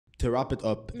to wrap it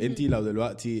up انتي لو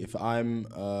دلوقتي if I'm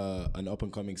an up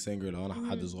and coming singer لو انا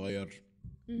حد صغير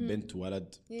بنت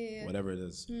ولد whatever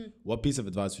it is what piece of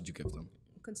advice would you give them?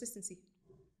 Consistency.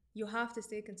 You have to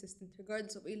stay consistent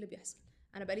regardless of ايه اللي بيحصل.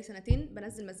 انا بقالي سنتين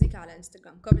بنزل مزيكا على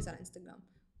انستغرام كفرز على انستغرام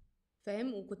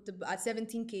فاهم وكنت على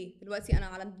 17K دلوقتي انا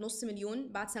على نص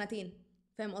مليون بعد سنتين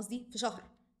فاهم قصدي في شهر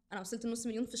انا وصلت نص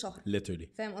مليون في شهر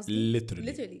literally فاهم قصدي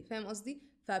literally فاهم قصدي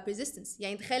فبريزيستنس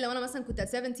يعني تخيل لو انا مثلا كنت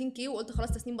على 17K وقلت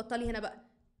خلاص تسنيم بطلي هنا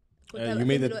بقى you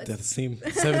made it تسنيم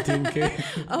 17K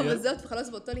بالظبط فخلاص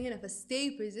بطلي هنا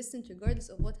stay persistent regardless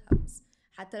of what happens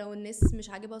حتى لو الناس مش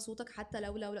عاجبها صوتك حتى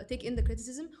لو take in the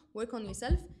criticism work on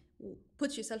yourself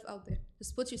put yourself out there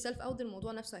just put yourself out there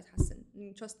الموضوع نفسه هيتحسن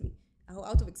trust me أهو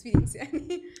out of experience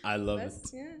يعني I love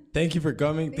it thank you for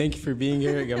coming thank you for being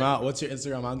here يا جماعة what's your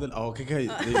Instagram handle oh okay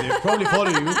they probably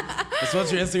follow you but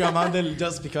what's your Instagram handle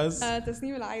just because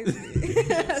تسنيم العايدي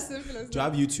do you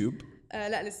have YouTube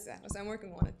لا لسه بس I'm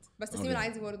working on it بس تسنيم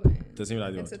العايدي برضه تسنيم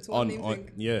العايدي on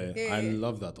yeah I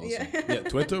love that also yeah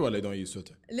Twitter ولا you don't use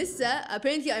Twitter لسه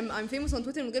apparently I'm famous on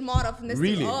Twitter من غير ما أعرف الناس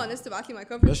الناس تبعت لي my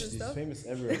coverage and stuff she's famous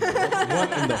everywhere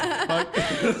one in the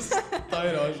podcast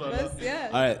طيب ما شاء الله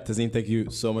all right Tasneem thank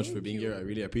you so much for being here I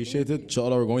really appreciate it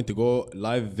inshallah we're going to go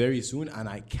live very soon and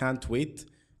I can't wait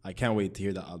to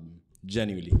hear that album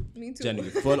genuinely me too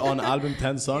genuinely full on album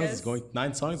 10 songs is going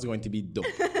 9 songs is going to be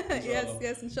dope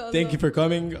yes inshallah thank you for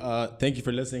coming thank you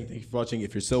for listening thank you for watching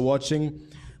if you're still watching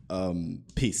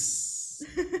peace